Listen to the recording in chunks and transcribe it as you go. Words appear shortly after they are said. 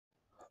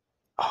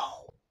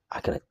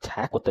I can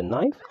attack with the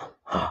knife?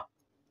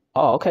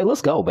 Oh, okay,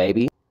 let's go,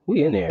 baby.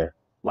 We in there.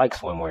 Like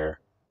swimwear.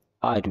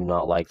 I do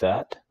not like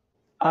that.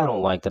 I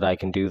don't like that I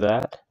can do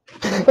that.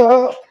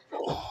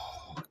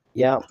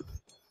 Yeah.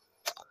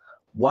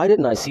 Why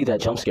didn't I see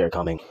that jump scare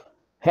coming?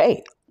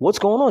 Hey, what's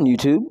going on,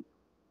 YouTube?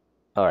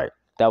 All right,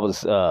 that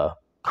was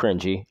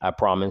cringy. I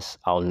promise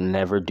I'll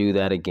never do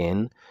that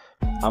again.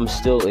 I'm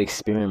still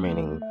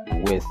experimenting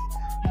with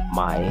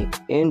my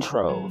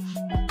intros.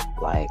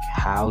 Like,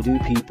 how do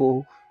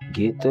people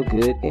get the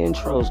good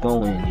intros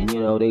going? And, you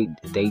know, they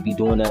be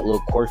doing that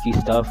little quirky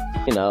stuff,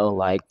 you know,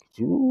 like,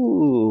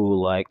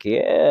 ooh, like,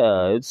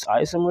 yeah, it's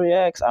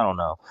Isomreacts. I don't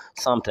know,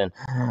 something.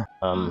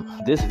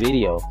 This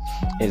video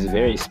is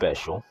very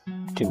special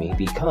to me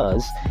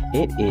because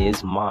it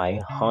is my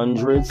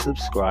 100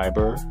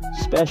 subscriber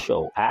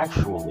special.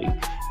 Actually,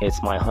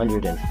 it's my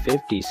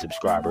 150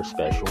 subscriber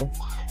special,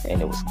 and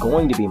it was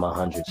going to be my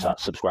 100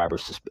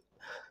 subscribers.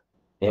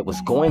 It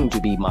was going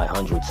to be my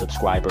 100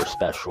 subscriber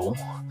special,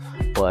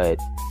 but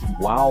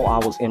while I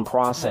was in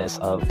process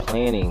of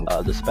planning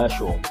the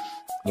special,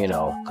 you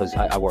know, because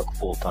I work a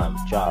full-time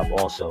job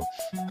also,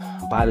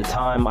 by the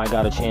time I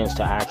got a chance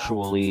to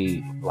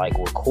actually like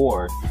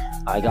record,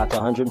 I got to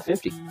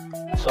 150.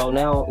 So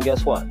now,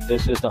 guess what?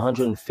 This is the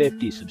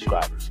 150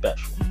 subscriber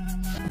special.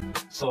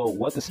 So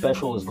what the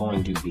special is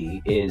going to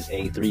be is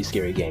a 3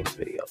 Scary Games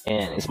video.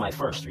 And it's my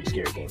first 3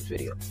 Scary Games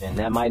video. And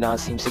that might not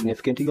seem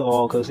significant to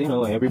y'all because, you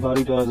know,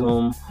 everybody does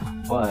them.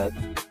 But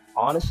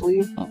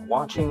honestly,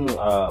 watching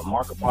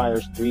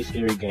Markiplier's 3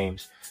 Scary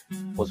Games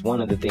was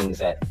one of the things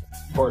that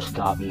first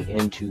got me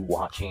into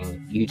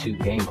watching YouTube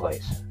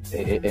gameplays.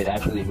 It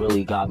actually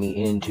really got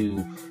me into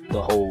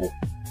the whole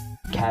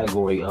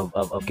category of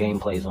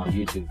gameplays on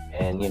YouTube.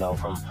 And, you know,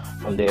 from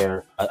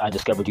there, I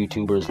discovered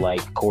YouTubers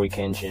like Corey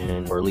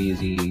Kenshin,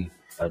 Berleezy,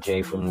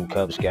 Jay from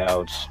Cub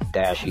Scouts,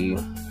 Dashy,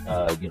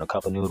 you know,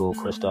 Cup of Noodle,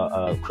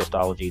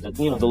 Christology,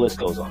 you know, the list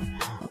goes on.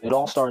 It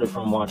all started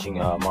from watching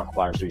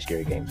Markiplier's 3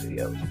 Scary Games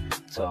videos.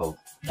 So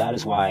that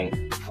is why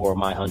for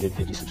my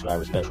 150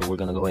 subscriber special, we're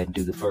going to go ahead and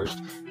do the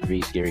first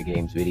 3 Scary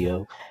Games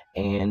video.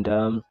 And,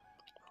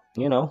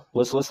 you know,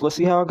 let's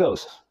see how it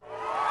goes.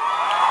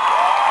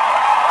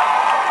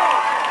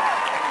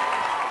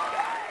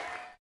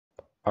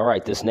 All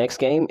right, this next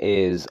game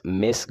is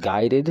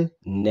Misguided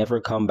Never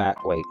Come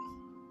Back. Wait.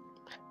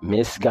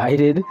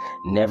 Misguided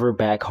Never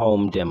Back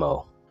Home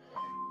demo.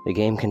 The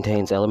game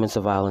contains elements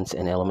of violence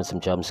and elements of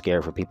jump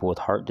scare for people with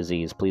heart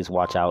disease. Please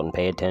watch out and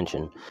pay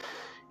attention.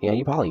 You know,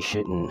 you probably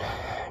shouldn't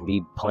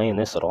be playing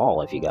this at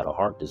all if you got a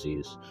heart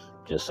disease.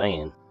 Just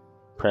saying.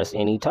 Press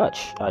any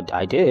touch.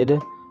 I did.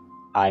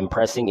 I'm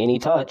pressing any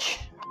touch.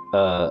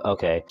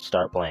 Okay,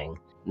 start playing.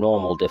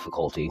 Normal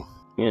difficulty.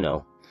 You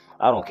know,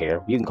 I don't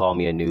care. You can call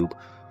me a noob.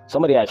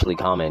 Somebody actually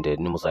commented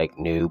and was like,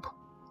 noob.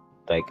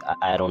 Like,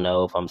 I don't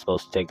know if I'm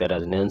supposed to take that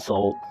as an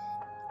insult.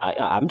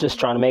 I'm just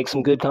trying to make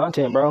some good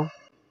content, bro.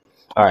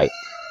 All right.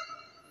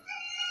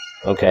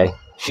 Okay.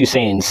 She's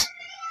saying...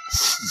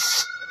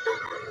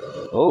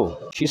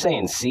 Oh, she's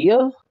saying see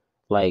ya?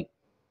 Like,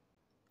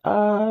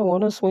 I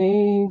want to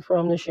swing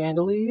from the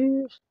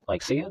chandeliers.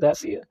 Like, see ya?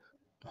 That's see ya?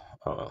 I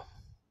don't know.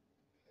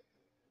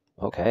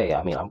 Okay,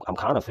 I mean, I'm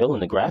kind of feeling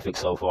the graphics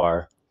so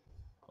far.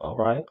 All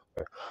right.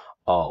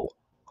 Oh.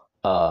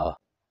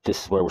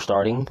 This is where we're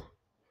starting?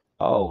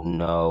 Oh,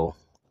 no.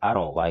 I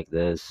don't like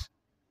this.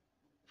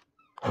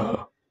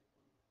 What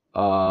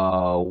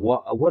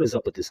is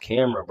up with this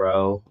camera,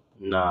 bro?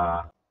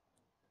 Nah.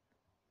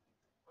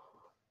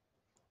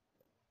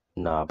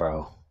 Nah,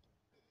 bro.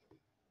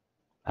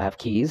 I have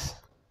keys.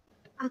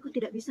 Aku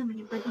tidak bisa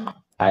menyimpan ini.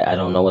 I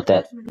don't know what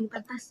that...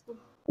 Menemukan tasku.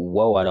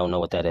 Whoa, I don't know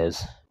what that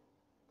is.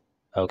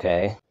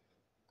 Okay.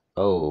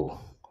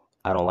 Oh.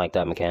 I don't like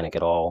that mechanic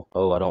at all.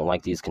 Oh, I don't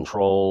like these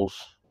controls.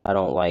 I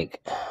don't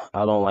like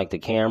the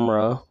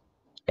camera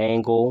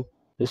angle.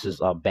 This is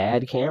a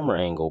bad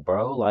camera angle,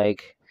 bro.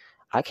 Like,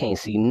 I can't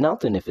see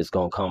nothing if it's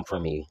gonna come for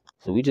me.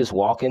 So we just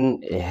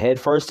walking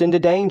head first into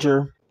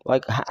danger.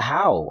 Like,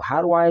 how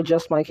do I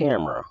adjust my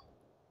camera?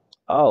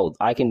 Oh,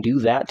 I can do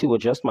that to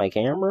adjust my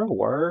camera?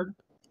 Word?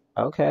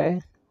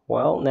 Okay.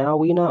 Well, now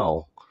we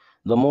know.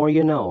 The more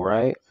you know,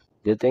 right?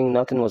 Good thing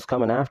nothing was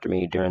coming after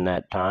me during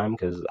that time,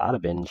 because I'd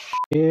have been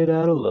shit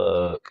out of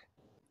luck.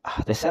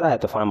 They said I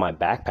had to find my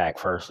backpack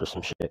first or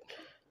some shit.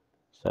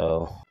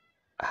 So,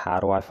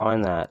 how do I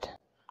find that?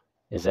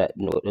 Is that...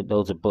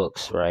 Those are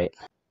books, right?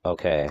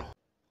 Okay.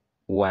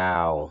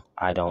 Wow.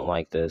 I don't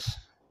like this.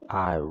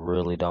 I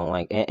really don't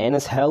like... And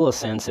it's hella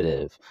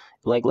sensitive.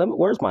 Like,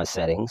 where's my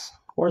settings?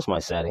 Where's my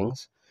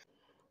settings?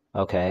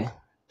 Okay.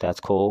 That's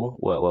cool.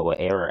 What?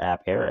 Error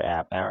app,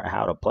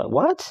 how to play...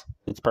 What?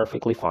 It's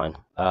perfectly fine.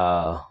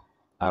 I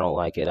don't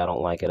like it. I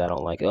don't like it. I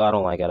don't like it. I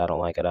don't like it. I don't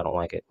like it. I don't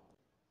like it.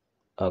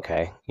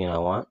 Okay, you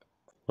know what?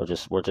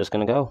 We're just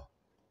gonna go.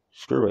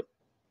 Screw it.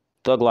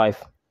 Thug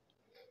life.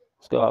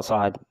 Let's go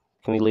outside.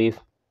 Can we leave?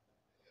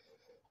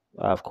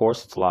 Of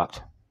course it's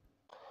locked.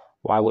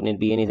 Why wouldn't it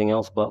be anything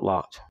else but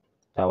locked?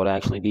 That would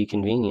actually be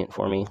convenient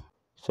for me.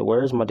 So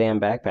where's my damn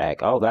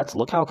backpack? Oh,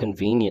 look how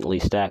conveniently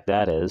stacked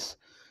that is.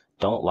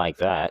 Don't like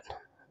that.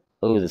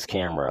 Oh, this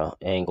camera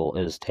angle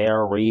is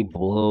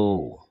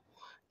terrible.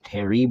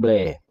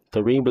 Terrible.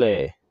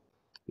 Terrible.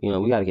 You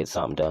know, we got to get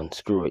something done.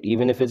 Screw it.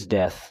 Even if it's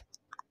death,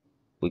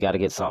 we got to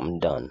get something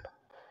done.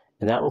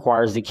 And that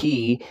requires the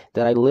key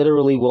that I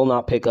literally will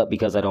not pick up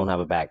because I don't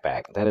have a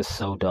backpack. That is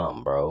so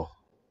dumb, bro.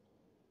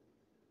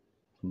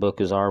 The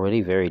book is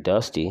already very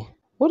dusty.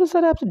 What does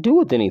that have to do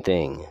with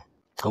anything?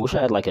 I wish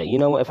I had like a, you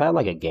know, if I had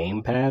like a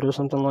gamepad or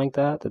something like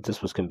that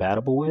this was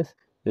compatible with,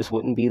 this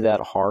wouldn't be that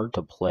hard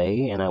to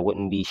play and I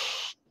wouldn't be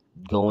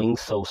going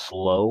so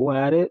slow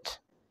at it.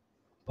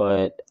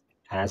 But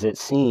as it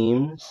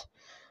seems,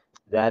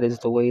 that is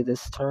the way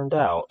this turned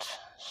out.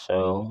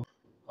 So,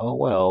 oh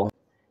well.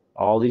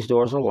 All these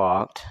doors are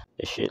locked.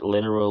 This shit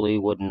literally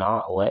would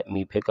not let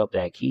me pick up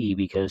that key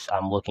because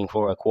I'm looking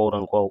for a quote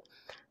unquote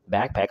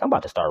backpack. I'm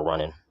about to start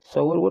running.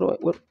 So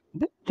what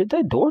did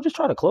that door just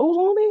try to close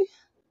on me?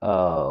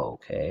 Oh,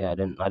 okay. I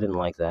didn't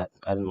like that.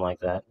 I didn't like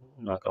that.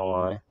 I'm not gonna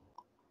lie.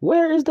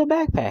 Where is the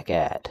backpack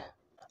at?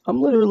 I'm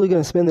literally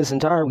gonna spend this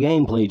entire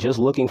gameplay just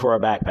looking for a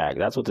backpack.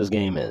 That's what this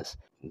game is.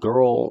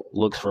 Girl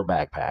looks for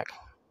backpack.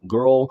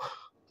 Girl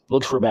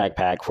looks for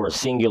backpack for a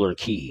singular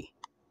key.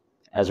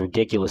 As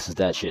ridiculous as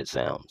that shit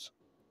sounds.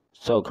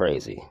 So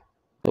crazy.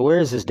 So where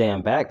is this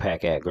damn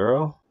backpack at,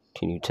 girl?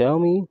 Can you tell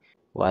me?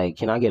 Like,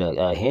 can I get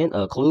a hint,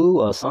 a clue,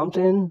 or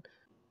something?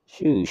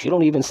 Shoot, she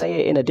don't even say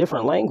it in a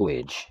different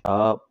language.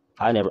 I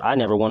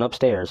never went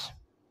upstairs.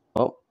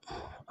 Well,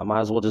 I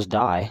might as well just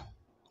die.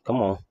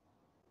 Come on.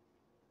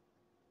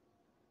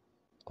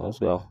 Let's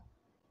go.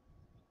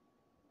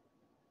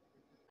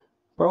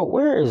 Bro,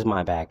 where is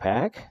my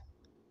backpack?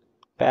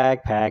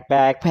 Backpack,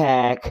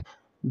 backpack,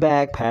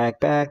 backpack,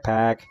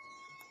 backpack.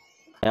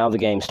 Now the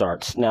game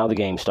starts.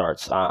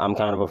 I'm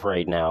kind of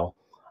afraid now.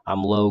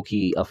 I'm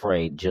low-key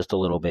afraid just a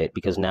little bit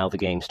because now the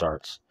game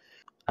starts.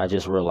 I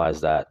just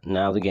realized that.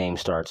 Now the game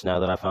starts. Now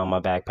that I found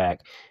my backpack,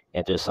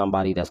 if there's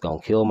somebody that's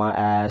going to kill my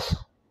ass,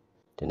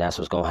 then that's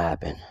what's going to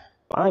happen.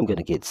 I'm going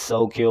to get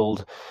so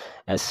killed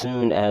as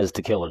soon as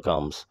the killer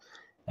comes.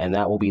 And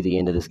that will be the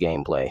end of this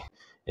gameplay,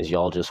 is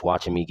y'all just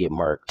watching me get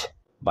murked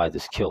by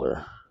this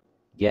killer.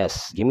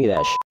 Yes, give me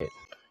that shit,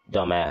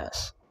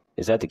 dumbass.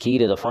 Is that the key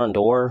to the front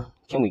door?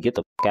 Can we get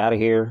the fuck out of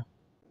here?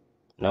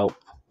 Nope.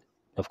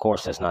 Of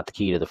course that's not the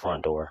key to the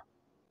front door.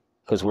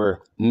 Because we're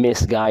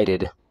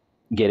misguided.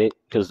 Get it?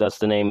 Because that's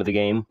the name of the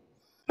game.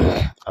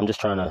 I'm just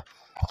trying to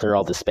clear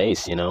all the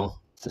space, you know?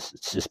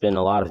 It's just been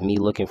a lot of me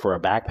looking for a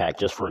backpack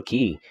just for a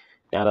key.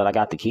 Now that I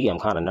got the key, I'm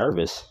kind of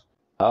nervous.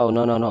 Oh,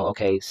 no.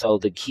 Okay, so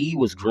the key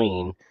was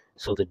green,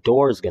 so the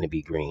door is going to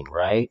be green,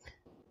 right?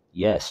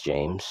 Yes,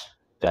 James.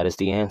 That is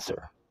the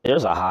answer.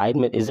 There's a hide.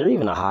 Is there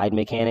even a hide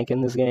mechanic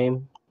in this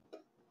game?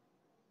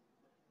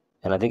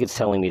 And I think it's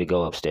telling me to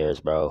go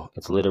upstairs, bro.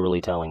 It's literally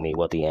telling me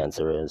what the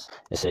answer is.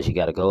 It says you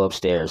got to go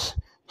upstairs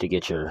to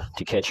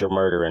catch your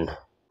murdering.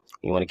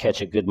 You want to catch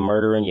a good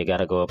murdering, you got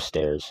to go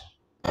upstairs.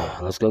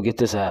 Let's go get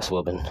this ass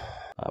whooping.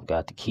 I've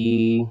got the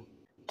key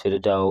to the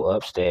door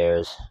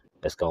upstairs.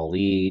 That's going to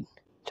lead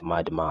to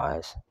my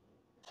demise.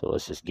 So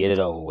let's just get it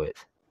over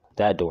with.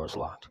 That door's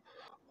locked.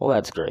 Well,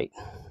 that's great.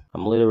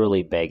 I'm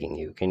literally begging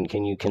you.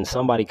 Can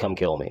somebody come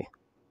kill me?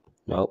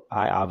 Nope,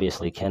 I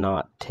obviously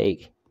cannot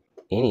take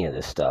any of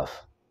this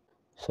stuff.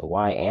 So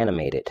why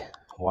animate it?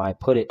 Why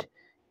put it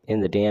in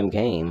the damn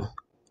game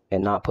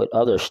and not put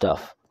other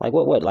stuff? Like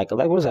what? Like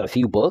what is that, a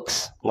few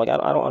books? Like I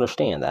don't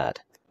understand that.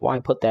 Why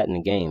put that in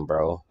the game,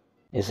 bro?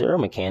 Is there a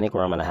mechanic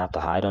where I'm gonna have to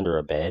hide under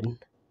a bed?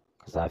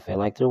 Because I feel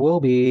like there will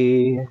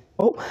be.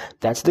 Oh,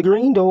 that's the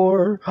green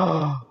door.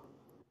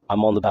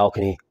 I'm on the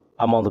balcony.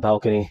 I'm on the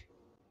balcony.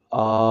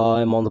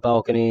 I'm on the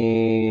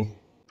balcony.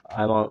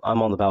 I'm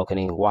on the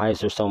balcony. Why is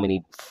there so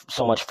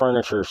much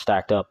furniture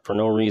stacked up for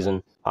no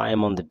reason? I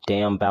am on the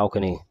damn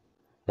balcony.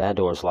 That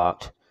door's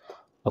locked.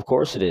 Of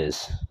course it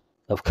is.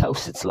 Of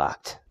course it's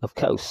locked. Of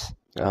course.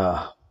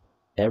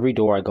 Every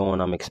door I go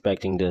in, I'm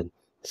expecting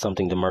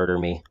something to murder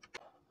me.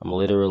 I'm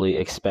literally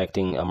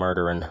expecting a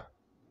murdering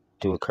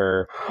to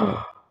occur.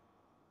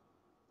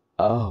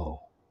 Oh.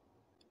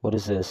 What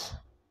is this?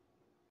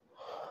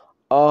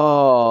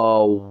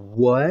 Oh,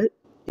 what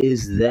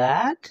is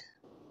that?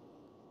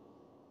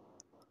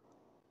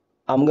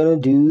 I'm gonna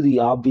do the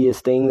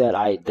obvious thing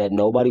that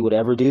nobody would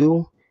ever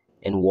do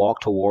and walk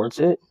towards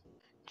it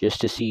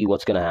just to see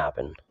what's gonna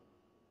happen.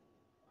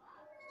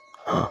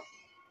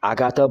 I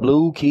got the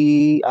blue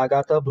key. I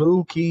got the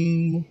blue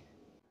key.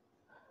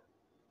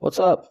 What's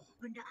up?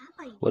 Benda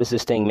apa ini? What is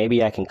this thing?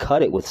 Maybe I can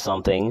cut it with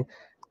something.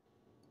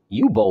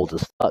 You bold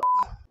as fuck.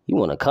 You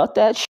wanna cut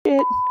that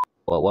shit?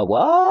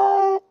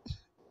 What?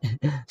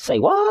 Say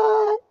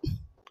what?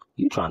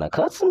 You trying to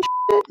cut some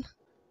shit?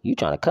 You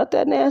trying to cut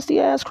that nasty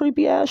ass,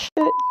 creepy ass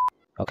shit?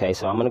 Okay,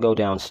 so I'm gonna go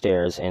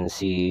downstairs and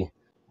see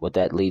what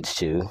that leads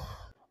to.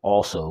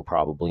 Also,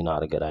 probably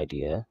not a good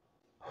idea.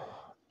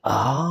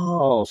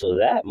 Oh, so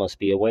that must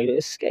be a way to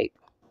escape.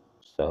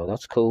 So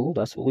that's cool.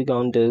 That's what we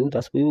gonna do.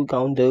 That's what we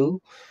gonna do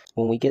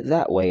when we get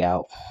that way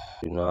out.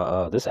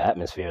 This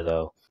atmosphere,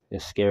 though,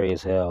 is scary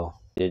as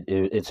hell.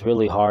 It's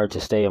really hard to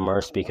stay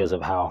immersed because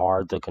of how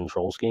hard the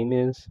control scheme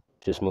is.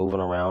 Just moving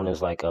around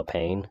is like a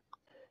pain.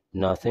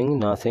 Nothing,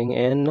 nothing,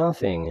 and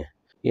nothing.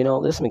 You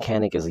know, this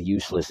mechanic is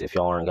useless if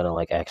y'all aren't gonna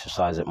like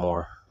exercise it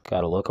more.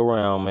 Gotta look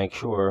around, make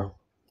sure.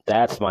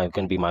 That's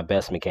gonna be my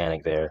best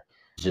mechanic there.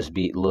 Just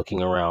be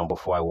looking around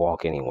before I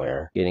walk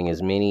anywhere. Getting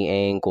as many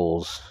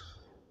angles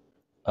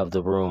of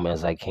the room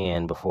as I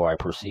can before I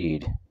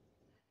proceed.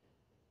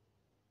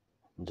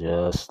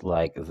 Just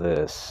like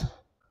this.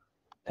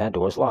 That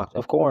door's locked,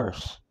 of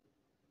course.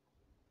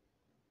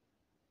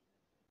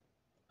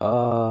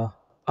 Oh.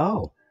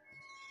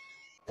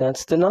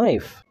 That's the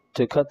knife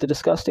to cut the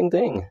disgusting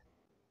thing.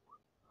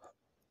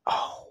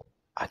 Oh,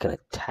 I can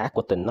attack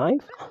with the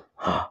knife?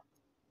 Oh,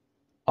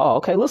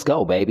 okay, let's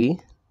go,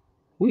 baby.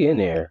 We in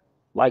there.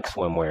 Like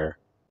swimwear.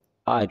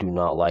 I do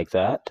not like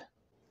that.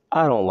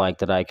 I don't like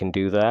that I can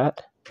do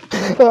that.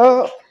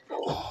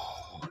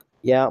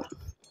 Yeah.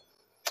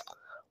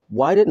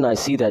 Why didn't I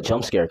see that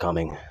jump scare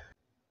coming?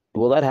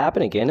 Will that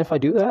happen again if I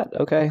do that?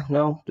 Okay,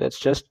 no, that's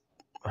just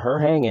her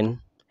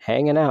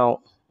hanging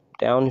out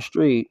down the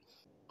street.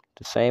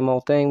 The same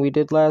old thing we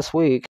did last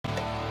week.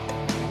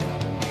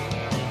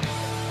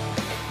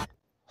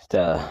 It's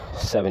the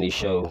 70s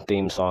show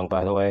theme song,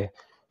 by the way,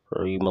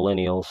 for you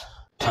millennials.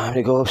 Time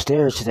to go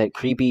upstairs to that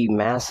creepy,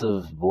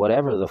 massive,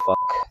 whatever the fuck.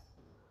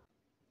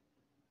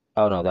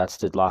 Oh no, that's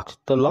the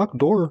locked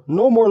door.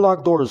 No more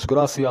locked doors,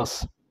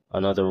 gracias.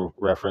 Another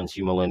reference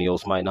you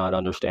millennials might not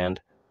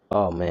understand.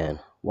 Oh man,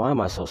 why am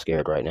I so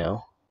scared right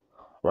now?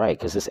 Right,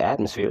 because this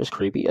atmosphere is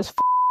creepy as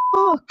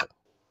fuck.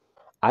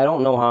 I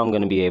don't know how I'm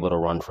going to be able to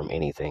run from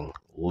anything.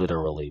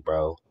 Literally,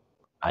 bro.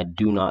 I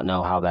do not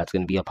know how that's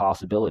going to be a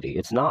possibility.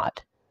 It's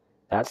not.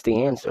 That's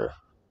the answer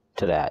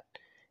to that.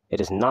 It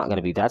is not going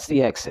to be. That's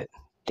the exit.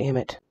 Damn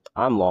it.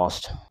 I'm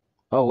lost.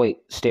 Oh,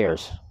 wait.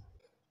 Stairs.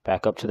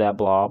 Back up to that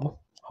blob.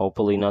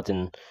 Hopefully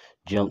nothing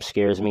jump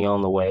scares me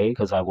on the way,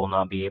 because I will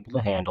not be able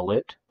to handle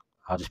it.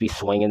 I'll just be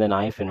swinging the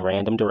knife in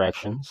random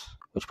directions,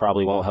 which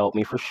probably won't help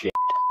me for shit.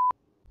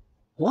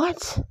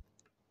 What?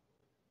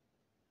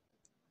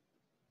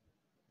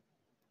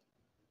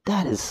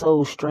 That is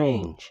so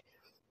strange.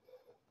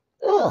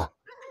 Ugh.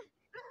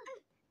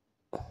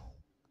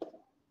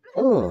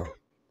 Ugh.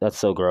 That's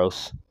so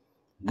gross.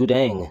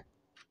 Goodang.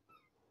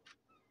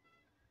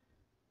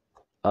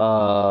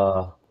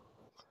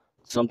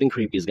 Something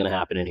creepy is gonna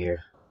happen in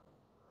here.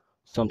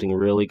 Something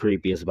really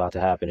creepy is about to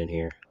happen in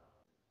here.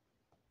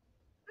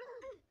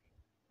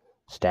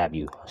 Stab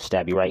you.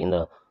 Stab you right in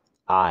the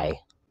eye.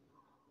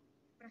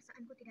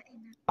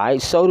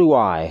 So do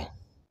I.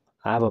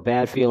 I have a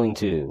bad feeling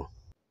too.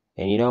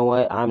 And you know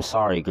what? I'm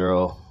sorry,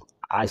 girl.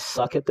 I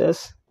suck at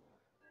this.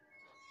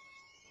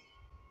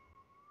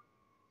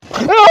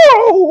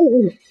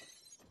 No!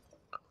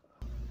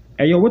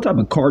 Hey, yo, what type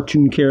of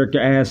cartoon character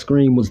ass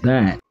scream was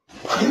that?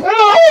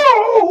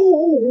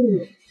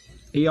 No!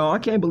 Hey, y'all, I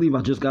can't believe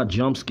I just got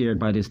jump scared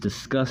by this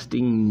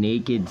disgusting,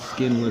 naked,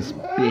 skinless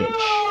bitch.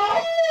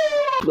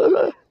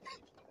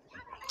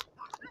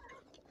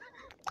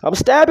 I'm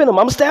stabbing him.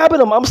 I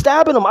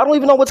don't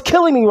even know what's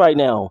killing me right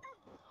now.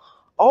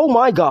 Oh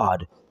my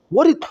god.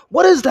 What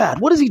is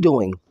that? What is he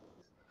doing?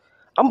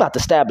 I'm about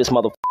to stab this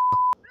motherfucker.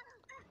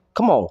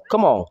 Come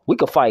on. We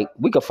could fight.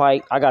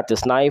 I got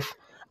this knife.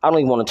 I don't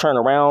even want to turn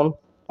around.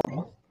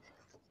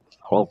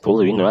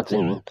 Hopefully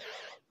nothing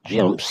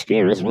jump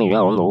scares me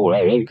on the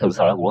way, because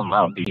I will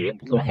not be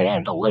able to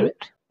handle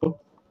it.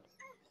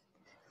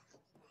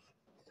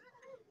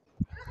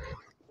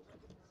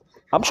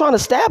 I'm trying to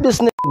stab this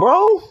nigga,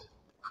 bro.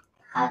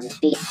 I'll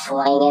just be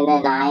swinging the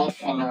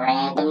knife in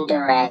random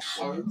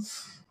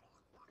directions.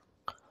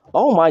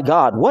 Oh my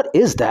god, what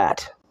is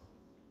that?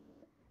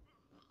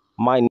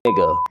 My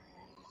nigga,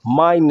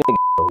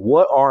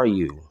 what are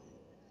you?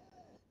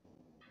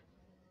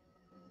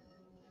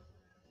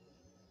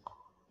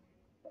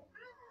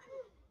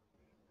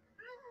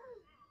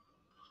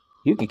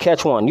 You can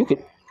catch one.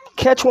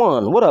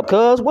 What up,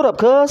 cuz?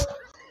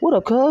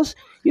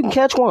 You can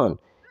catch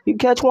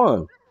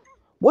one.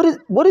 What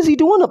is he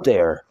doing up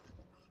there?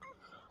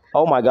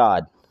 Oh my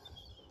god.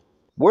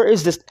 Where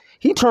is this?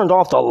 He turned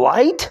off the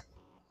light?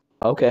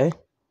 Okay.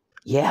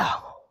 Yeah.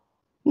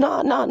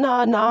 Nah.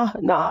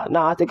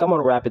 I think I'm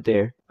gonna wrap it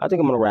there.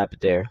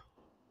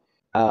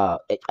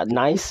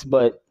 Nice,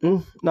 but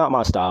not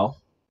my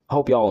style.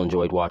 Hope y'all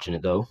enjoyed watching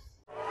it though.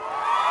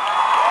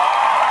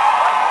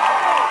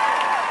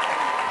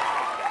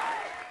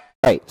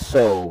 Right,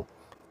 so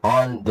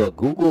on the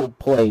Google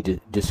Play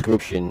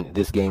description,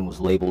 this game was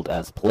labeled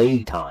as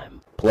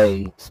playtime.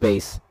 Play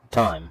space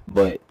time.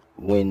 But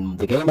when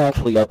the game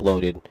actually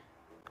uploaded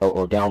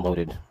or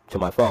downloaded to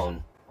my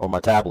phone or my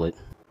tablet,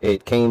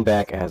 it came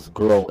back as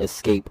Girl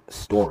Escape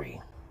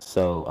Story.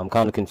 So I'm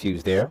kind of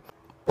confused there,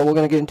 but we're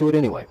going to get into it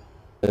anyway.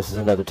 This is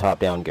another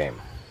top-down game.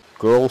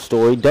 Girl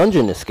Story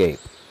Dungeon Escape.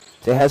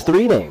 It has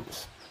 3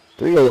 names,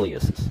 3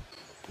 aliases.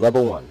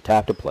 Level 1,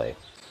 tap to play.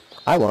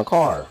 I want a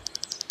car.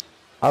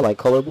 I like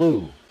color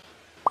blue.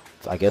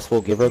 So I guess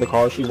we'll give her the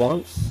car she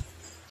wants.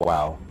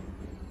 Wow.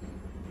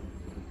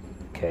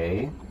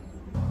 Okay.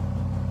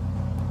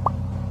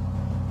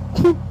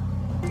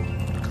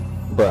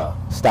 Bruh,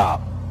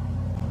 stop.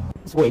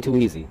 It's way too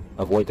easy.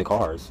 Avoid the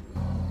cars.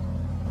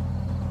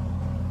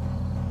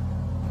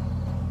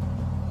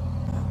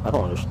 I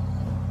don't understand.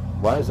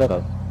 Why is that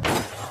a...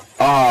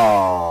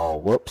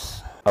 Oh,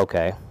 whoops.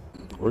 Okay.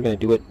 We're gonna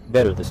do it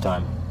better this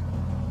time.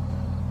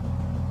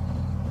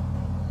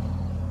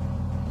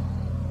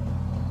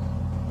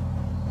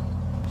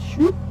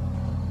 Shoot.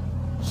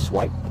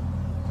 Swipe.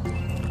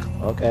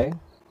 Okay.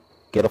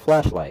 Get a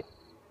flashlight.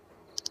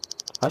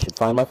 I should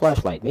find my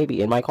flashlight.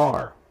 Maybe in my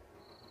car.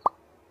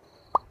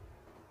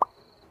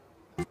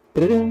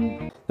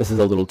 This is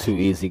a little too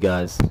easy,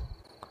 guys.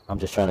 I'm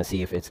just trying to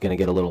see if it's gonna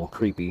get a little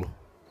creepy.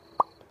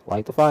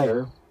 Light the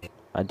fire.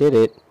 I did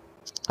it.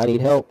 I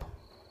need help.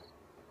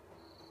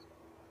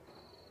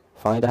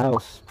 Find a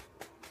house.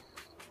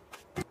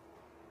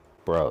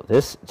 Bro,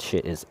 this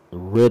shit is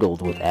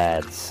riddled with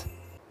ads.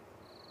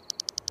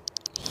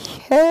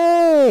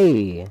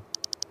 Hey!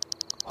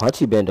 Why'd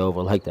you bend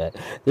over like that?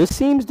 There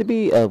seems to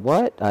be a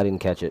what? I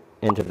didn't catch it.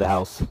 Enter the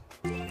house.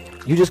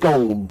 You just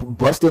gonna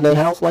bust in the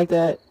house like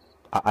that?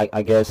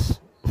 I guess.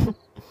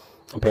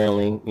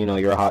 Apparently, you know,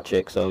 you're a hot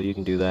chick, so you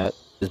can do that.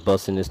 Just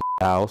bust in this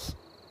house.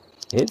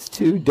 It's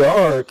too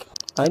dark.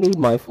 I need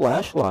my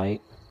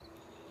flashlight.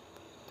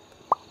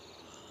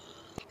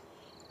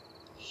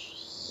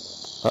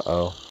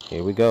 Uh-oh.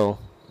 Here we go.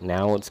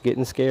 Now it's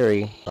getting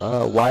scary.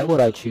 Why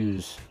would I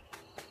choose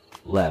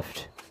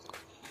left?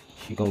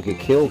 She gonna get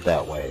killed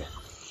that way.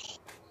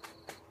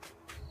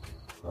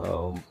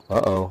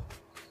 Uh-oh.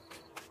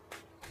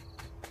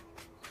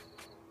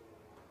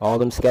 All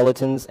them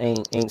skeletons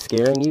ain't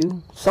scaring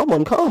you?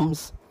 Someone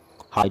comes!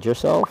 Hide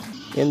yourself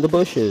in the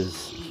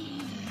bushes.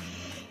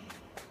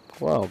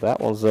 Well, that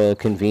was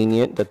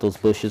convenient that those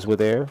bushes were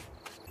there.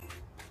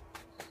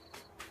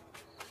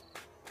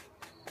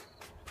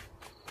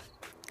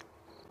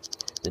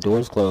 The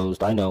door's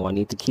closed. I know, I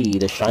need the key,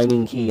 the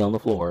shining key on the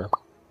floor.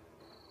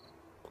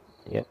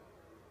 Yep.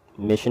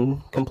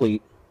 Mission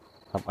complete.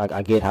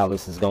 I get how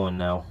this is going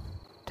now.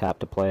 Tap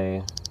to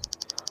play.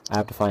 I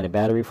have to find a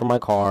battery for my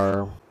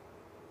car.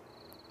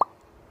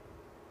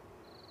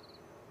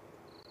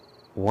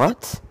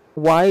 What?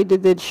 Why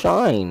did it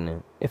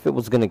shine? If it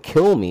was gonna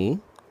kill me,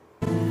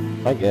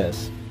 I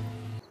guess.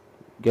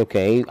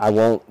 Okay, I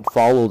won't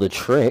follow the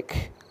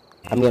trick.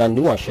 I mean, I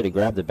knew I should have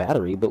grabbed the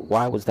battery, but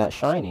why was that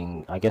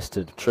shining? I guess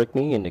to trick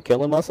me into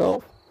killing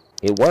myself?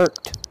 It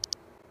worked.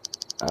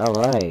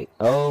 Alright.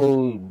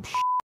 Oh,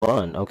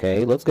 fun.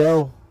 Okay, let's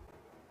go.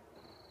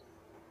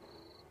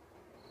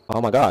 Oh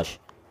my gosh.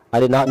 I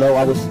didn't know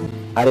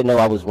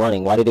I was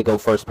running. Why did it go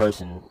first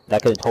person?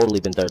 That could have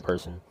totally been third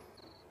person.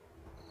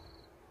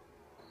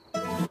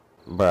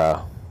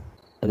 Bruh.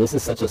 And this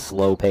is such a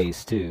slow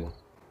pace, too.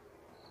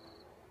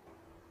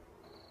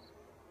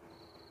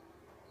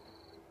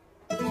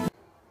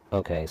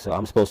 Okay, so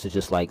I'm supposed to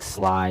just, like,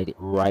 slide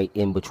right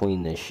in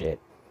between this shit.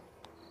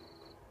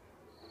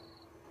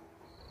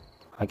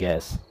 I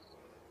guess.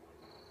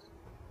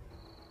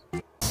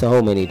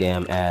 So many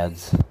damn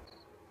ads.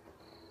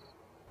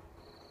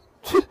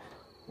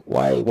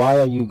 Why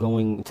are you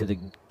going to the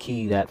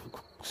key that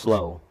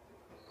slow?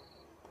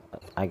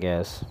 I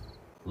guess.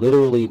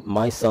 Literally,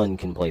 my son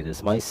can play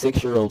this. My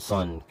 6-year-old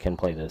son can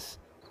play this.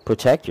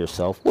 Protect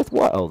yourself with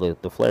what? Oh,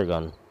 the flare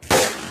gun.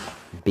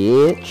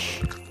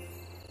 Bitch.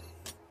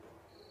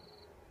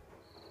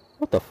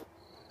 What the f...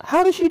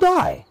 How did she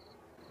die?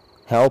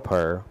 Help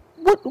her.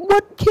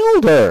 What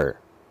killed her?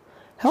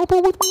 Help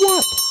her with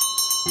what?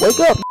 Wake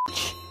up,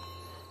 bitch.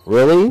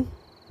 Really?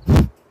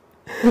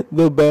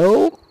 The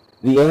bell?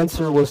 The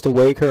answer was to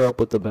wake her up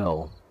with the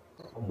bell.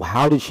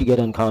 How did she get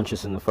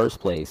unconscious in the first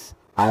place?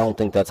 I don't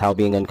think that's how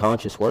being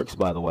unconscious works,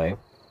 by the way.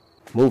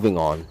 Moving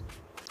on.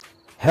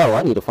 Hell,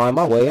 I need to find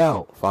my way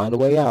out. Find a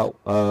way out.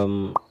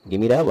 Give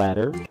me that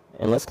ladder,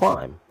 and let's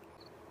climb.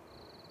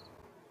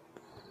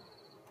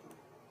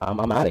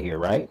 I'm out of here,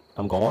 right?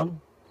 I'm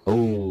gone?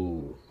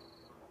 Ooh.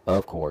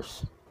 Of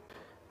course.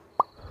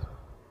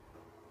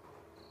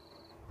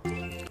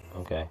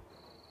 Okay.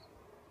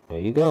 There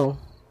you go.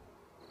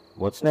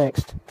 What's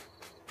next?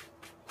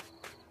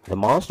 The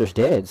monster's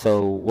dead,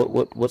 so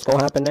what's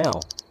gonna happen now?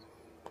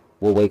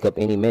 We'll wake up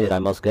any minute. I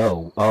must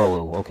go.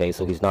 Oh, okay,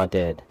 so he's not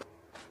dead.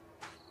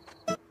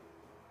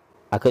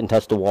 I couldn't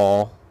touch the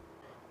wall.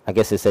 I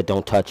guess it said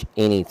don't touch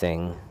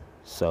anything.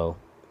 So,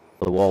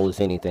 the wall is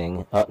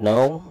anything.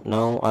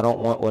 No, I don't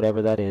want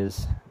whatever that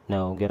is.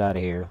 No, get out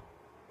of here.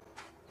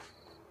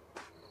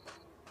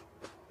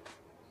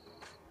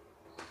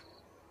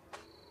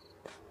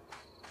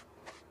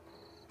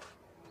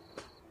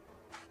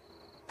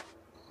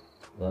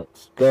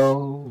 Let's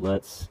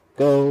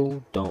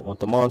go. Don't want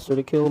the monster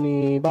to kill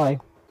me. Bye.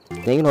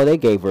 And, you know, they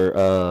gave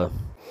her,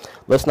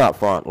 let's not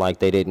front like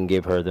they didn't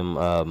give her them,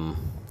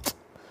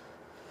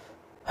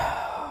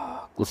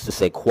 let's just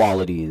say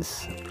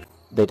qualities.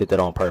 They did that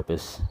on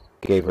purpose.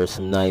 Gave her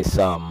some nice,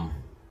 let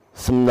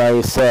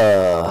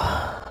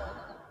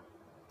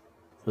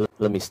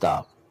me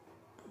stop.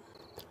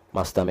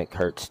 My stomach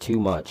hurts too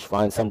much.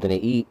 Find something to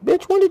eat.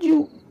 Bitch, when did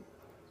you...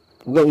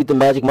 We're gonna eat the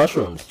magic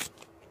mushrooms.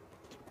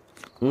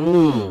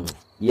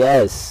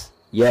 Yes.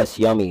 Yes,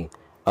 yummy.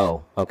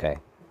 Oh, okay.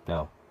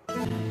 No.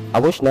 I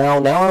wish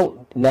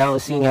now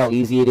seeing how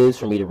easy it is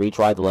for me to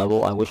retry the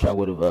level, I wish I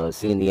would have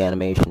seen the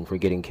animation for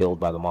getting killed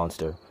by the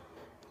monster.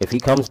 If he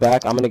comes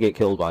back, I'm gonna get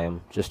killed by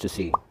him, just to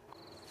see.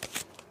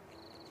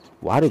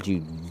 Why did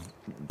you...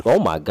 Oh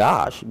my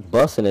gosh,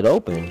 busting it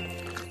open.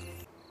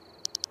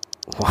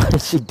 Why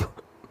did she do...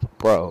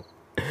 Bro,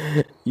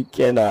 you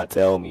cannot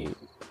tell me.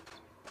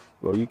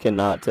 Bro, you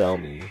cannot tell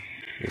me.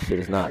 This shit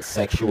is not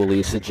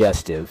sexually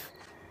suggestive.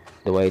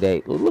 The way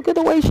they... Look at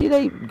the way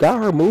they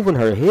got her moving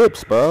her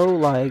hips, bro.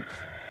 Like...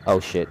 Oh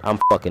shit, I'm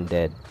fucking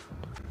dead.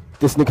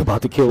 This nigga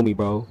about to kill me,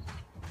 bro.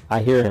 I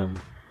hear him.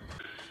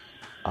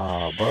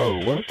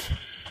 Bro, what?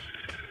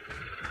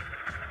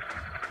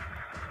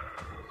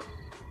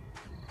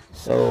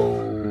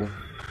 So...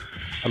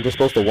 I'm just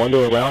supposed to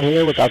wander around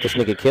here without this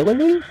nigga killing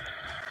me?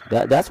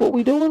 That's what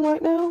we doing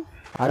right now?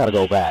 I gotta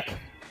go back.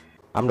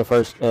 I'm the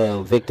first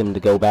victim to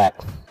go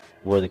back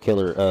where the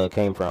killer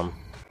came from.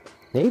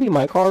 Maybe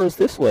my car is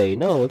this way.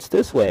 No, it's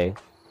this way.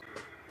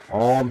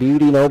 All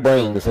beauty, no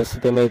brains. That's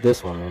what they made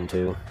this one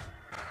into.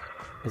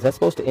 Is that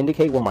supposed to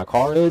indicate where my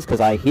car is? Because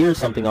I hear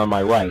something on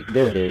my right.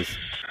 There it is.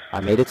 I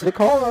made it to the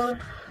car.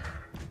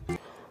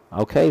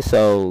 Okay,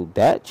 so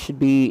that should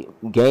be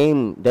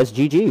game. That's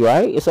GG,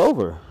 right? It's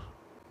over.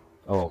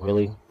 Oh,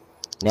 really?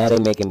 Now they're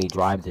making me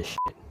drive this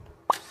shit.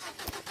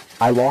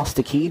 I lost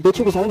the key? Bitch,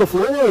 it was on the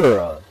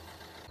floor.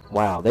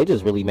 Wow, they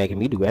just really making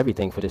me do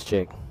everything for this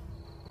chick.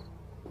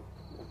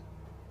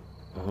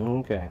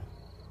 Okay.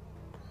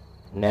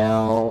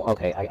 Now,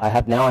 okay, I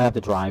have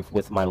to drive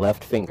with my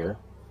left finger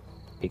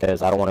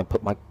because I don't want to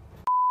put my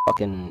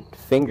fucking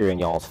finger in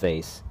y'all's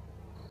face.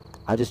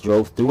 I just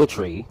drove through a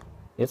tree.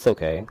 It's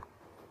okay.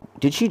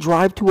 Did she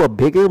drive to a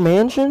bigger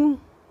mansion?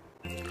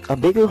 A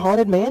bigger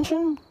haunted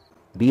mansion?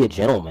 Be a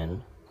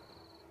gentleman.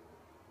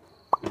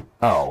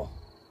 Oh.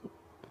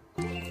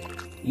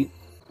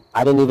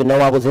 I didn't even know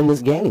I was in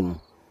this game.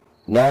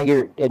 Now are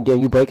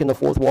you breaking the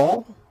fourth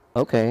wall?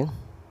 Okay.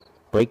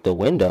 Break the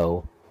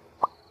window.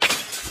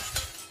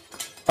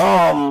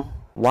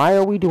 Why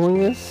are we doing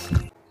this?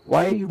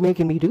 Why are you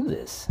making me do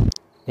this?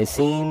 It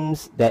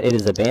seems that it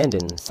is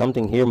abandoned.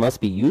 Something here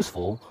must be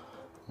useful.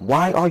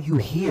 Why are you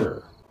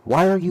here?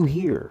 Why are you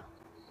here?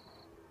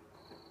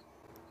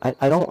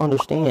 I don't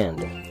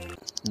understand.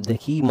 The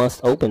key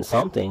must open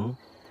something.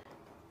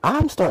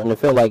 I'm starting to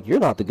feel like you're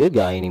not the good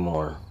guy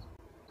anymore.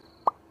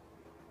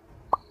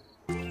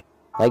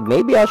 Like,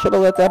 maybe I should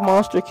have let that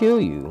monster kill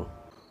you.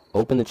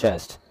 Open the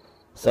chest.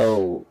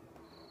 So...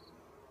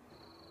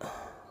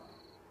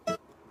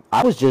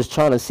 I was just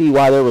trying to see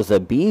why there was a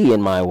bee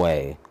in my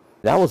way.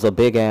 That was a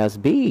big-ass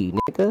bee,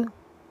 nigga.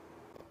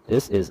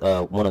 This is,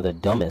 one of the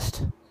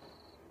dumbest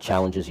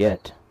challenges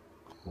yet.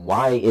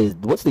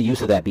 What's the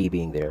use of that bee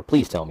being there?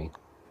 Please tell me.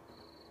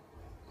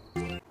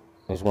 I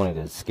just wanted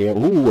to scare...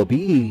 Ooh, a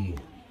bee!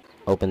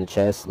 Open the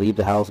chest, leave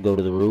the house, go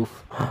to the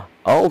roof.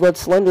 Oh, that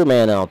Slender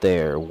Man out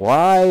there.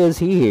 Why is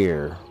he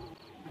here?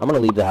 I'm gonna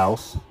leave the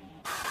house.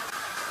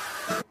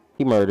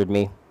 He murdered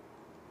me.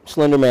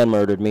 Slender Man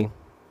murdered me.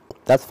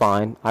 That's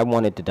fine. I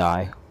wanted to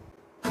die.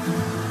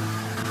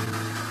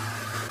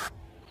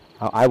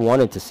 I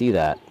wanted to see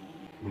that.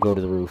 Go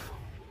to the roof.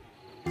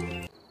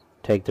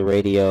 Take the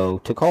radio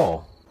to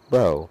call.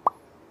 Bro.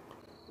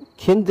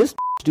 Can this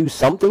do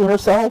something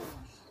herself?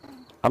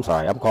 I'm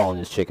sorry, I'm calling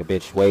this chick a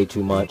bitch way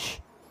too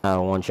much. I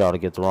don't want y'all to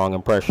get the wrong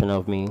impression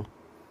of me.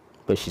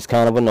 But she's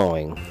kind of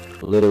annoying.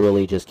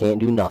 Literally just can't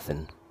do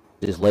nothing.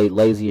 Just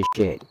lazy as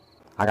shit.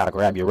 I gotta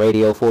grab your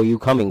radio for you.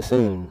 Coming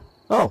soon.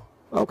 Oh,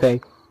 okay.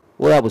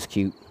 Well, that was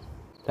cute.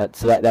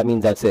 So that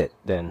means that's it,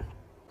 then.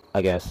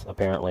 I guess,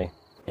 apparently.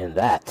 And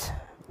that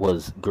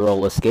was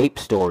Girl Escape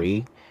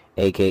Story,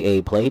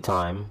 aka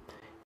Playtime,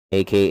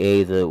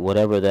 aka the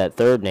whatever that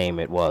third name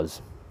it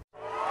was.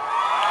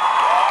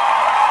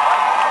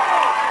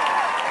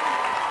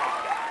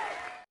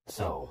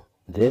 So,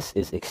 this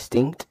is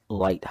Extinct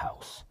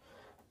Lighthouse.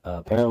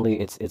 Apparently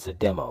it's a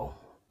demo,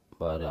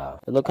 but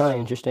it looked kind of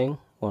interesting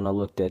when I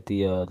looked at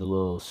the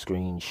little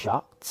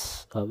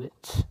screenshots of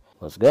it.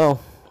 Let's go.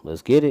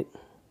 Let's get it.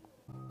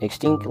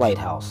 Extinct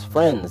Lighthouse.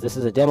 Friends, this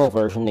is a demo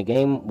version. The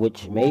game,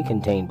 which may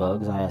contain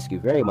bugs, I ask you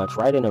very much,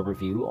 write in a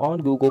review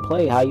on Google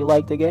Play how you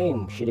like the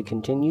game. Should it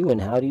continue, and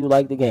how do you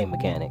like the game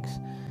mechanics?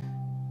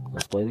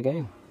 Let's play the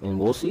game, and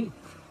we'll see.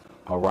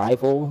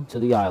 Arrival to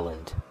the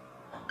island.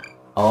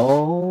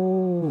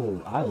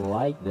 Oh, I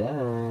like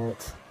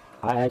that.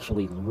 I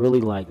actually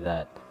really like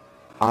that.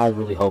 I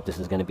really hope this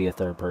is going to be a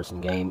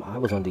third-person game. I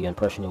was under the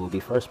impression it would be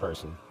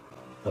first-person.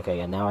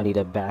 Okay, and now I need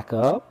to back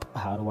up.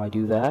 How do I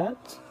do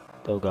that?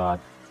 Oh god.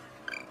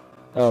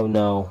 Oh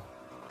no.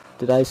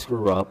 Did I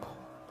screw up?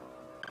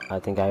 I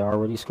think I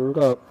already screwed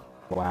up.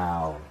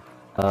 Wow.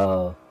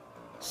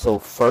 So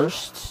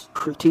first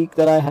critique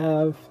that I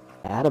have,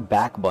 add a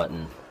back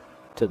button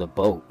to the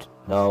boat.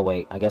 No,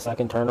 wait, I guess I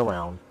can turn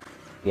around.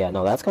 Yeah,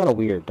 no, that's kind of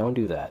weird. Don't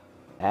do that.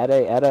 Add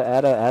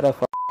a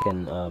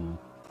fucking,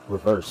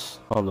 reverse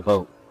on the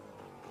boat.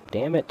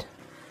 Damn it.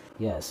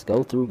 Yes,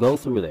 go through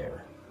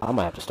there. I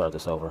might have to start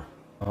this over.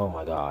 Oh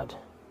my god.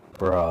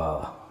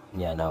 Bruh.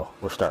 Yeah, no.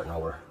 We're starting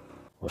over.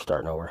 We're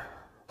starting over.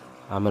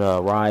 I'm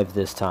gonna arrive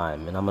this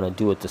time, and I'm gonna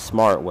do it the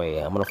smart way.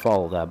 I'm gonna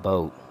follow that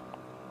boat.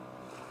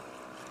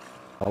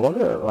 I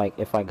wonder, like,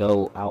 if I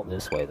go out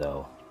this way,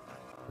 though.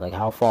 Like,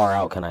 how far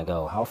out can I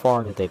go? How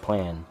far did they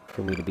plan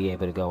for me to be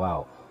able to go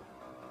out?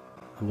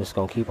 I'm just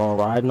gonna keep on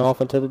riding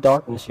off into the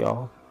darkness,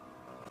 y'all.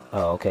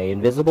 Oh, okay.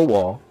 Invisible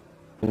wall.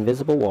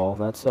 Invisible wall.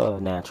 That's,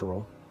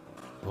 natural.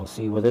 We'll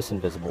see where this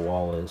invisible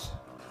wall is.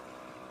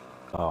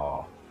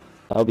 Oh.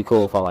 That would be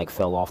cool if I, like,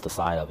 fell off the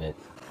side of it.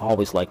 I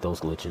always like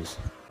those glitches.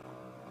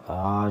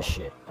 Ah,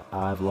 shit.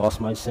 I've lost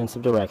my sense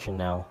of direction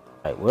now.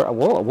 Right,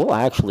 we'll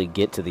actually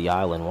get to the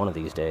island one of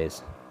these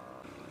days.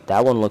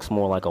 That one looks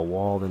more like a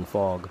wall than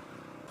fog.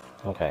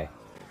 Okay.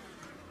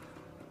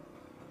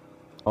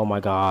 Oh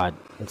my god.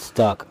 It's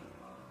stuck.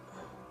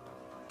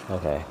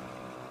 Okay.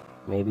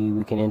 Maybe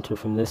we can enter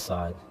from this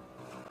side.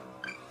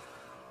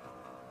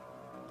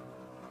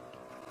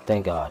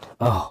 Thank God.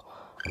 Oh,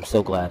 I'm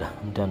so glad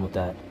I'm done with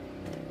that.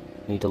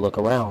 Need to look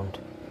around.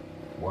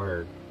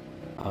 Word.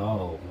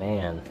 Oh,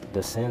 man.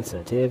 The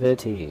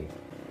sensitivity.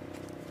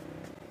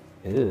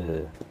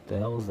 Ew. The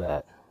hell is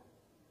that?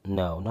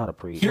 No, not a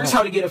pre. Here's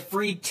how to get a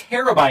free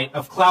terabyte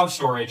of cloud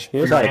storage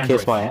Here's for how your to Android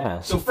kiss my phone.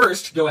 ass. So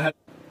first, go ahead.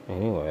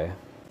 Anyway.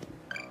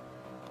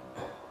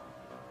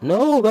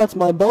 No, that's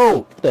my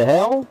boat. The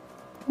hell?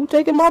 Who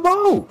taking my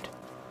boat?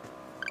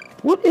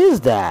 What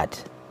is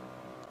that?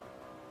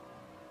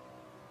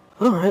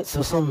 Alright,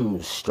 so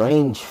some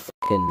strange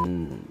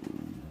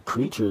fucking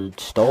creature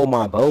stole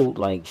my boat,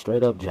 like,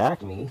 straight up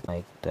jacked me.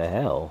 Like, the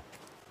hell?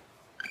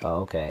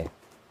 Oh, okay.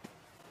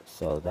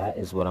 So that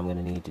is what I'm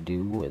gonna need to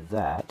do with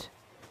that.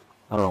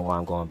 I don't know why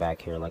I'm going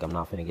back here, like I'm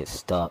not gonna get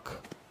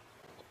stuck.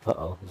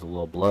 Uh-oh, there's a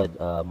little blood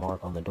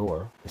mark on the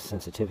door. The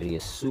sensitivity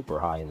is super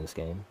high in this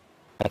game.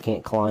 I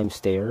can't climb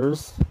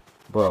stairs?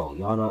 Bro,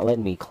 y'all not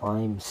letting me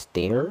climb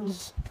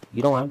stairs?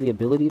 You don't have the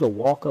ability to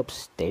walk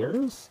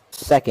upstairs?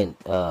 Second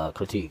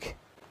critique.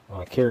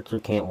 My character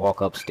can't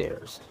walk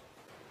upstairs.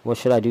 What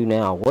should I do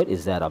now? What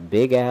is that, a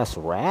big-ass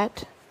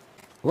rat?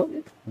 What?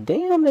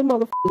 Damn, that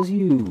motherfucker is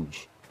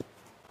huge.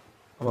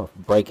 I'm gonna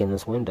break in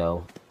this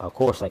window. Of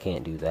course I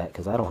can't do that,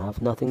 because I don't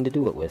have nothing to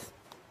do it with.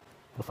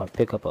 If I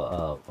pick up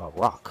a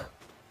rock.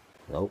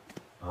 Nope,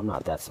 I'm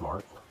not that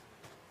smart.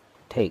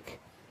 Take.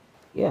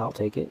 Yeah, I'll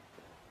take it.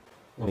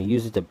 I'm gonna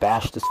use it to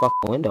bash this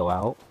fucking window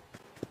out.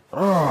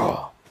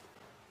 Oh,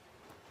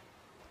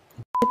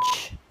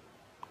 bitch.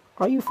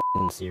 Are you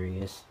fucking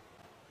serious?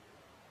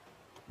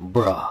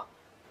 Bruh.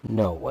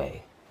 No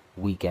way.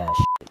 Weak ass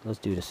shit. Let's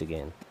do this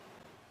again.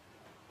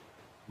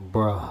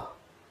 Bruh.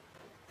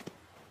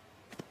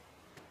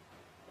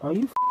 Are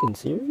you fucking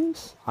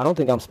serious? I don't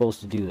think I'm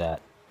supposed to do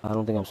that. I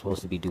don't think I'm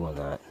supposed to be doing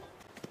that.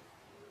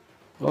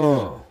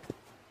 Oh.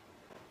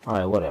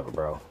 Alright, whatever,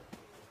 bro.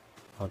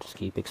 I'll just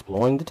keep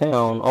exploring the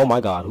town. Oh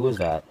my god, who is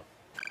that?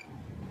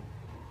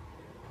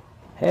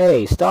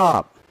 Hey,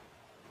 stop!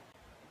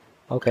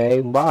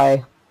 Okay,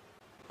 bye.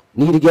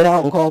 Need to get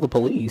out and call the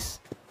police.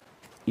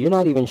 You're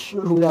not even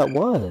sure who that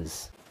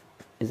was.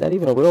 Is that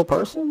even a real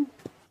person?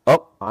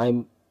 Oh,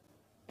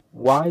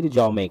 Why did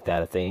y'all make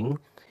that a thing?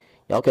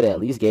 Y'all could at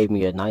least gave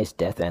me a nice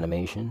death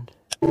animation.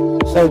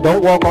 So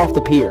don't walk off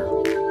the pier.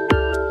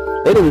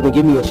 They didn't even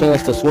give me a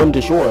chance to swim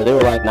to shore. They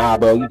were like, nah,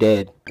 bro, you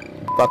dead.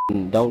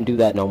 Fucking don't do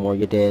that no more,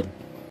 you're dead.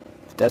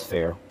 That's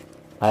fair.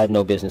 I had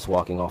no business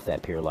walking off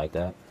that pier like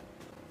that.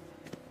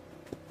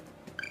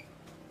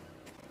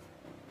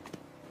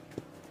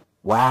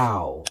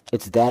 Wow,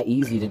 it's that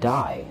easy to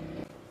die.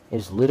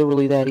 It's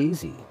literally that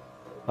easy.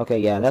 Okay,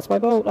 yeah, that's my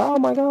boat. Oh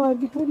my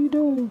god, what are you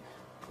doing?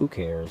 Who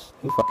cares?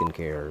 Who fucking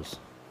cares?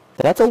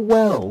 That's a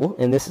well,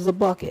 and this is a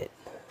bucket.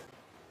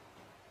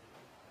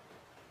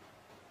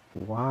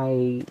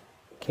 Why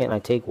can't I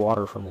take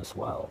water from this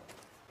well?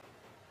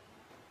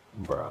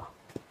 Bruh.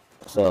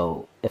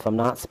 So, if I'm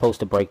not supposed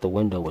to break the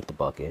window with the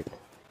bucket...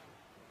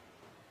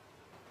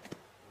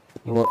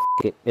 You know what?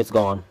 F it. It's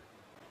gone.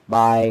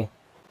 Bye.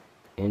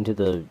 Into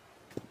the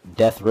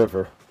Death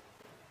River.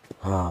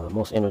 Ah, the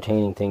most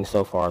entertaining thing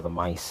so far are the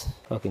mice.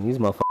 Fucking these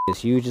motherfuckers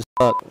huge as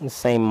fuck. The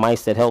same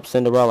mice that helped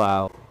Cinderella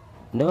out.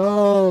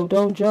 No,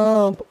 don't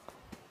jump.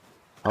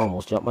 I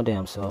almost jumped my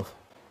damn self.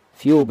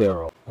 Fuel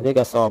barrel. I think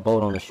I saw a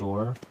boat on the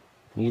shore.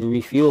 Need a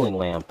refueling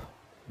lamp.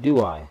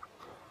 Do I?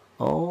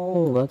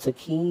 Oh, that's a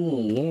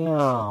key.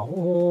 Yeah.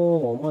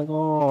 Oh my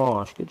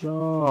gosh. Good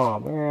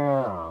job.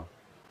 Yeah.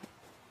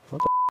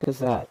 What the f is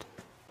that?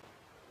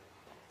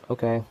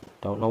 Okay.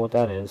 Don't know what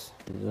that is.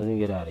 Let me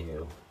get out of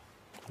here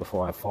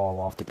before I fall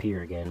off the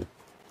pier again.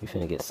 We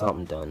finna get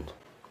something done.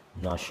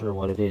 I'm not sure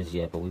what it is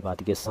yet, but we about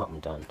to get something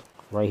done.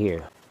 Right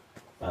here.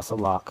 That's a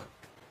lock.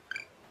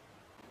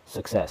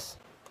 Success.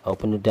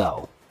 Open the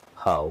door.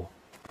 Ho.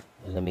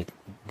 And let me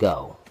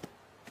go.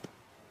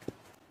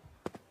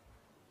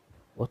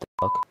 What the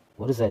fuck?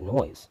 What is that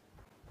noise?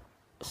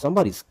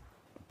 Somebody's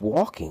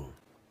walking.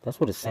 That's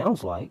what it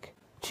sounds like.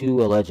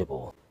 Too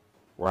illegible.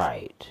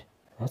 Right.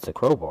 That's a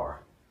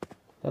crowbar.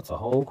 That's a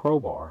whole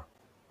crowbar.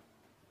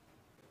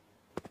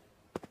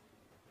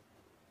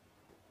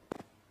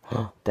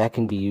 That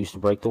can be used to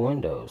break the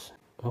windows.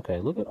 Okay,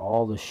 look at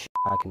all the shit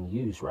I can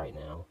use right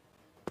now.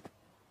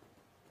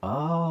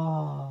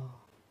 Oh.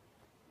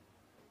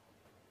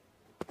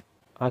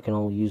 I can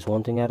only use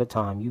one thing at a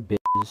time, you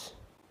bitches.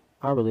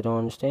 I really don't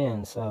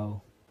understand,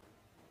 so...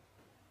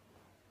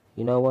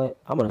 You know what?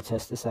 I'm gonna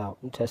test this out.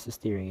 I'm gonna test this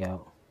theory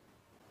out.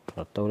 I'm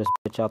gonna throw this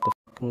bitch out the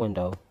fucking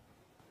window.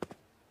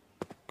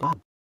 God.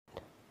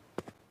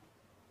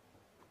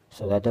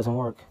 So that doesn't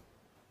work.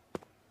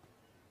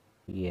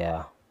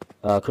 Yeah.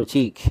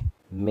 Critique.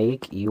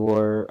 Make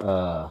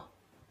your,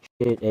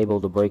 shit able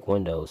to break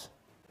windows.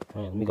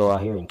 Alright, let me go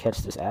out here and catch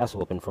this ass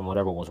whooping from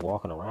whatever was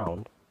walking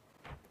around.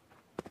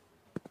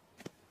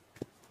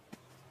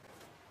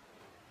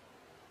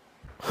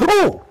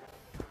 Oh!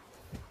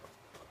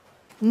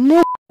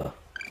 No!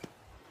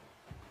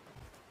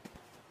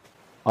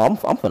 I'm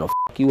finna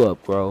fuck you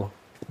up, bro.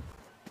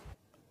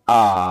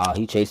 Ah,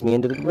 he chased me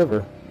into the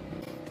river.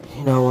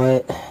 You know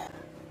what?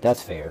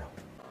 That's fair.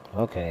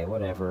 Okay,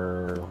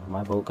 whatever.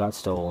 My boat got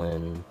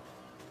stolen.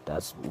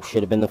 That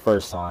should have been the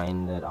first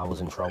sign that I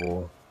was in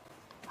trouble.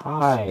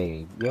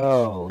 Hi,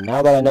 yo.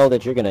 Now that I know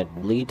that you're gonna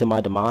lead to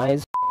my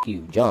demise, f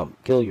you.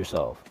 Jump. Kill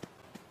yourself.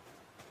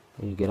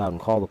 You get out and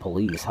call the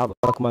police. How the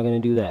fuck am I gonna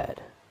do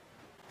that?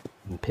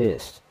 I'm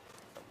pissed.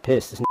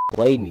 Pissed. This n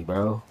played me,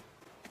 bro.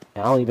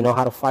 And I don't even know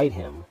how to fight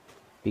him.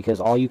 Because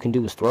all you can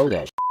do is throw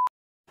that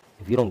shit.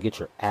 If you don't get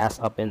your ass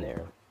up in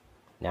there.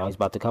 Now he's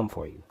about to come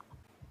for you.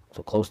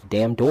 So close the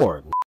damn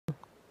door.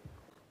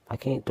 I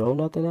can't throw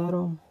nothing at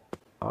him?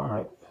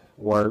 Alright.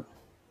 Word.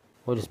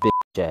 Where this bitch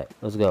at?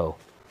 Let's go.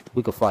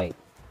 We could fight.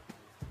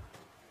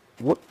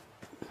 What?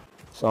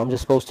 So I'm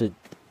just supposed to...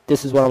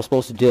 This is what I'm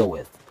supposed to deal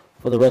with.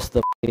 For the rest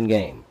of the fucking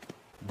game.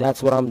 That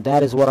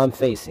is what I'm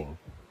facing.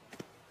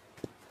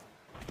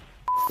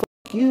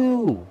 Fuck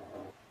you!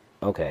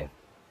 Okay.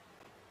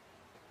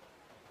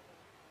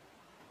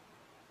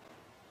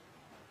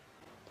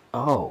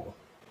 Oh.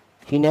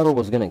 He never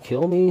was gonna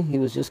kill me? He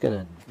was just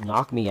gonna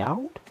knock me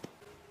out?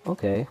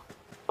 Okay.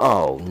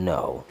 Oh,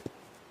 no.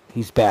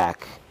 He's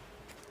back.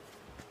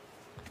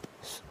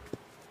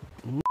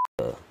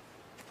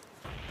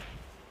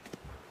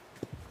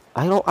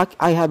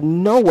 I have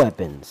no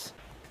weapons.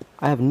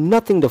 I have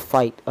nothing to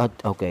fight.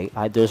 Okay,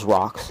 there's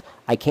rocks.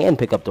 I can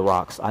pick up the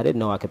rocks. I didn't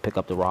know I could pick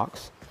up the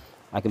rocks.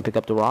 I can pick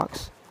up the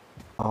rocks.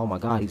 Oh my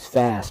god, he's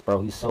fast,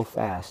 bro. He's so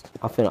fast.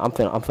 I'm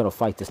finna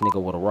fight this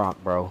nigga with a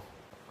rock, bro.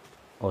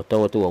 Or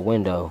throw it through a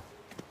window.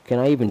 Can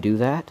I even do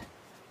that?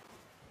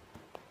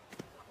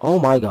 Oh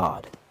my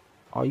god.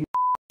 Are you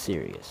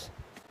serious?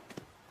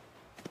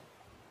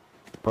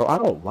 Bro, I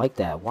don't like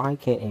that. Why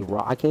can't a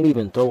rock... I can't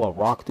even throw a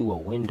rock through a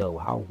window.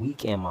 How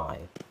weak am I?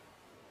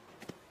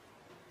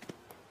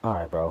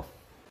 Alright, bro.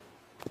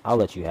 I'll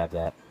let you have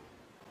that.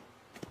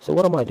 So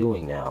what am I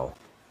doing now?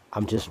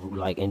 I'm just,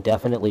 like,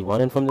 indefinitely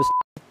running from this...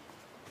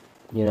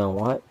 You know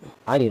what?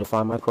 I need to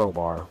find my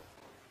crowbar.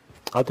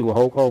 I threw a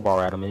whole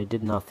crowbar at him and it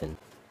did nothing.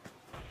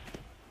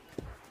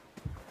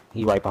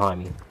 He right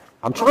behind me.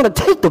 I'm trying to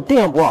take the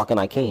damn rock and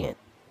I can't.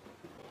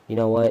 You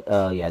know what?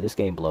 Yeah, this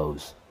game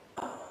blows.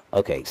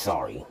 Okay,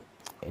 sorry.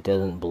 It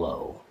doesn't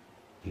blow.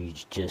 You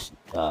just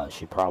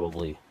should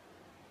probably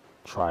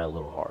try a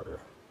little harder.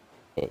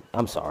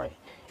 I'm sorry.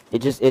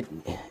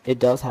 It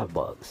does have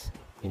bugs.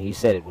 And he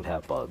said it would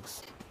have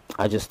bugs.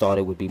 I just thought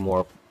it would be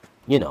more,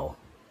 you know,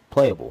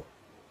 playable.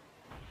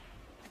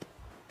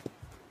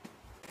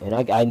 And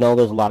I know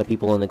there's a lot of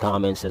people in the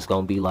comments that's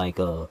gonna be like,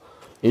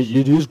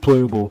 it is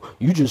playable.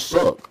 You just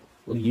suck.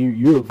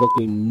 You're a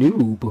fucking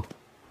noob.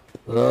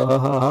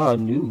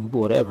 Noob,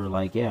 whatever.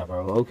 Like, yeah,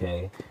 bro,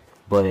 okay.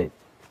 But,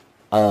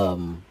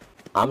 I'm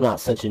not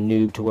such a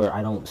noob to where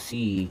I don't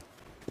see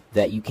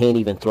that you can't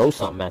even throw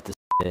something at this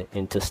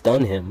and to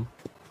stun him.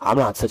 I'm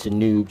not such a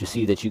noob to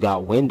see that you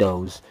got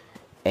windows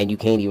and you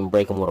can't even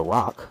break them with a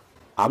rock.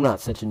 I'm not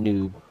such a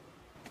noob,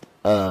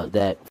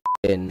 that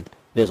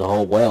there's a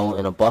whole well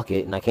in a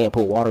bucket and I can't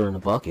put water in a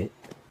bucket.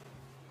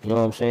 You know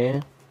what I'm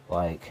saying?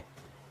 Like,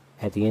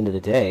 at the end of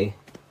the day,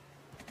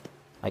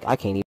 like, I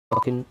can't even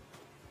fucking...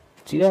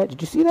 See that?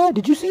 Did you see that?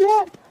 Did you see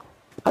that?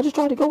 I just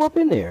tried to go up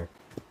in there.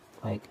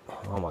 Like,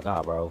 oh my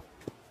god, bro.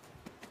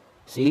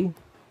 See?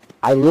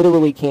 I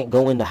literally can't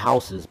go into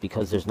houses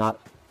because there's not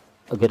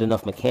a good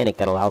enough mechanic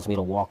that allows me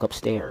to walk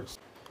upstairs.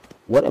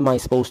 What am I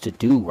supposed to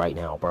do right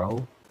now,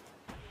 bro?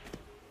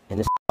 And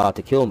this about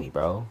to kill me,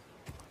 bro.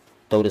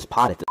 Throw this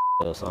pot at the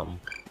or something.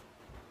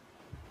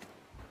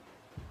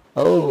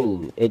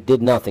 Oh, it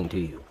did nothing to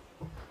you.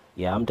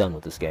 Yeah, I'm done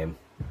with this game.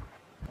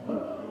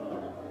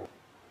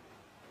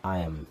 I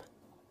am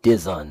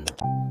done.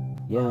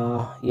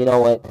 Yeah, you know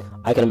what?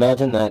 I can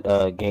imagine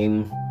that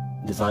game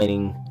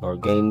designing or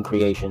game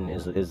creation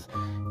is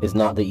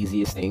not the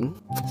easiest thing.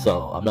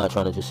 So I'm not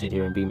trying to just sit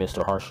here and be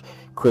Mr. Harsh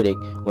Critic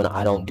when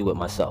I don't do it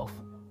myself.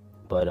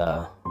 But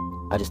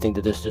I just think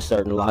that there's just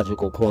certain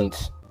logical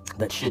points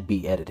that should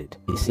be edited.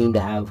 They seem to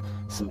have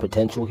some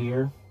potential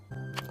here.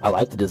 I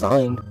like the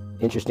design.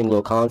 Interesting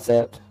little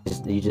concept.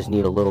 You just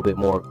need a little bit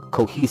more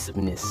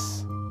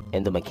cohesiveness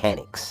in the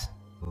mechanics.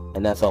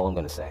 And that's all I'm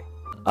gonna say.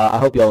 I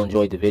hope y'all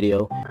enjoyed the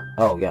video.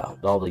 Oh yeah,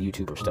 all the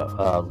YouTuber stuff.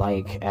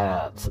 Like,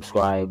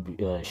 subscribe,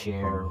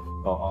 share,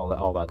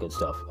 all that good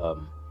stuff.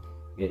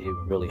 It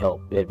really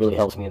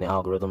helps me in the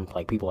algorithm.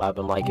 Like, people have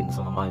been liking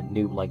some of my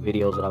new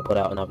videos that I put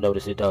out, and I've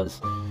noticed it does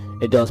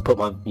put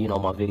my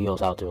my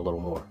videos out there a little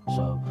more.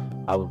 So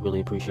I would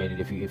really appreciate it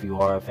if you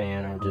are a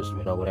fan, or just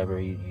whatever,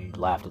 you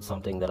laughed at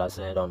something that I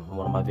said on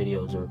one of my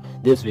videos or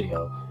this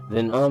video,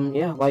 then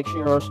yeah, like,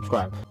 share, or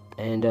subscribe.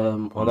 And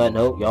on that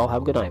note, y'all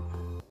have a good night.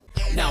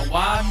 Now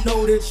I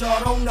know that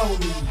y'all don't know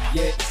me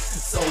yet,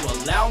 so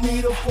allow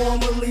me to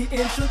formally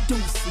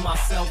introduce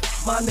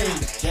myself. My name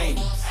is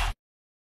James.